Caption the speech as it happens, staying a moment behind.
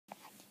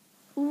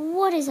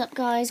What is up,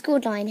 guys?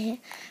 Goldline here,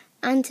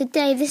 and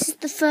today this is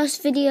the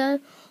first video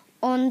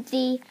on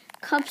the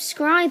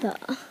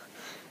Cubscriber.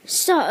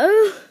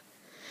 So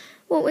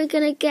what we're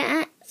gonna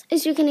get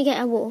is we're gonna get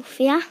a wolf,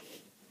 yeah?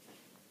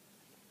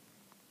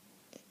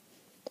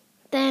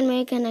 Then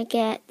we're gonna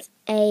get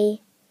a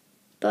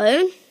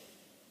bone.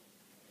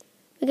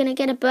 We're gonna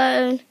get a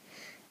bone,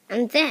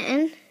 and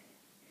then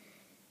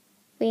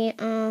we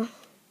are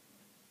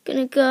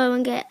gonna go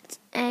and get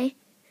a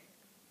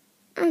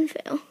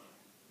anvil.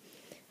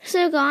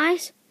 So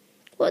guys,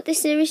 what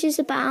this series is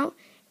about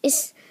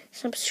is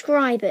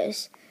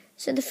subscribers.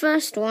 So the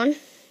first one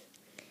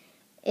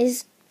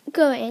is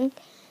going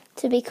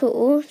to be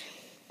called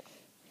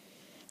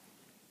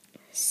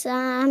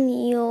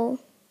Samuel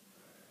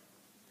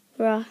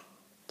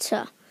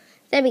Rutter.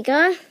 There we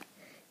go.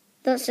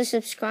 That's a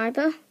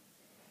subscriber.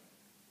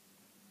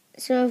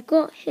 So I've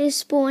got his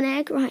spawn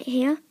egg right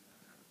here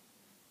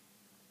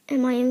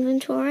in my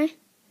inventory.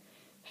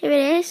 Here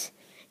it is.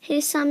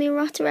 Here's Samuel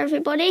Rutter,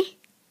 everybody.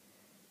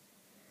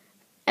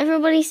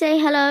 Everybody say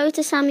hello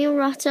to Samuel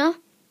Rutter.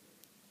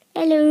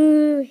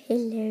 Hello,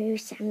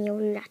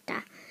 Samuel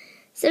Rutter.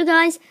 So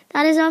guys,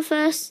 that is our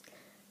first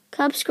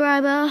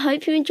Cubscriber.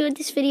 Hope you enjoyed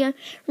this video.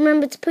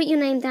 Remember to put your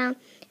name down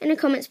in the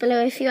comments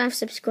below if you have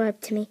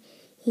subscribed to me.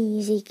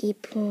 Easy,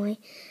 good boy.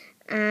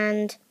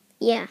 And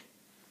yeah,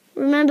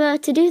 remember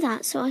to do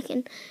that so I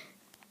can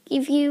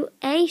give you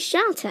a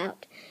shout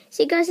out.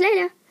 See you guys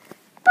later.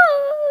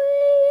 Bye.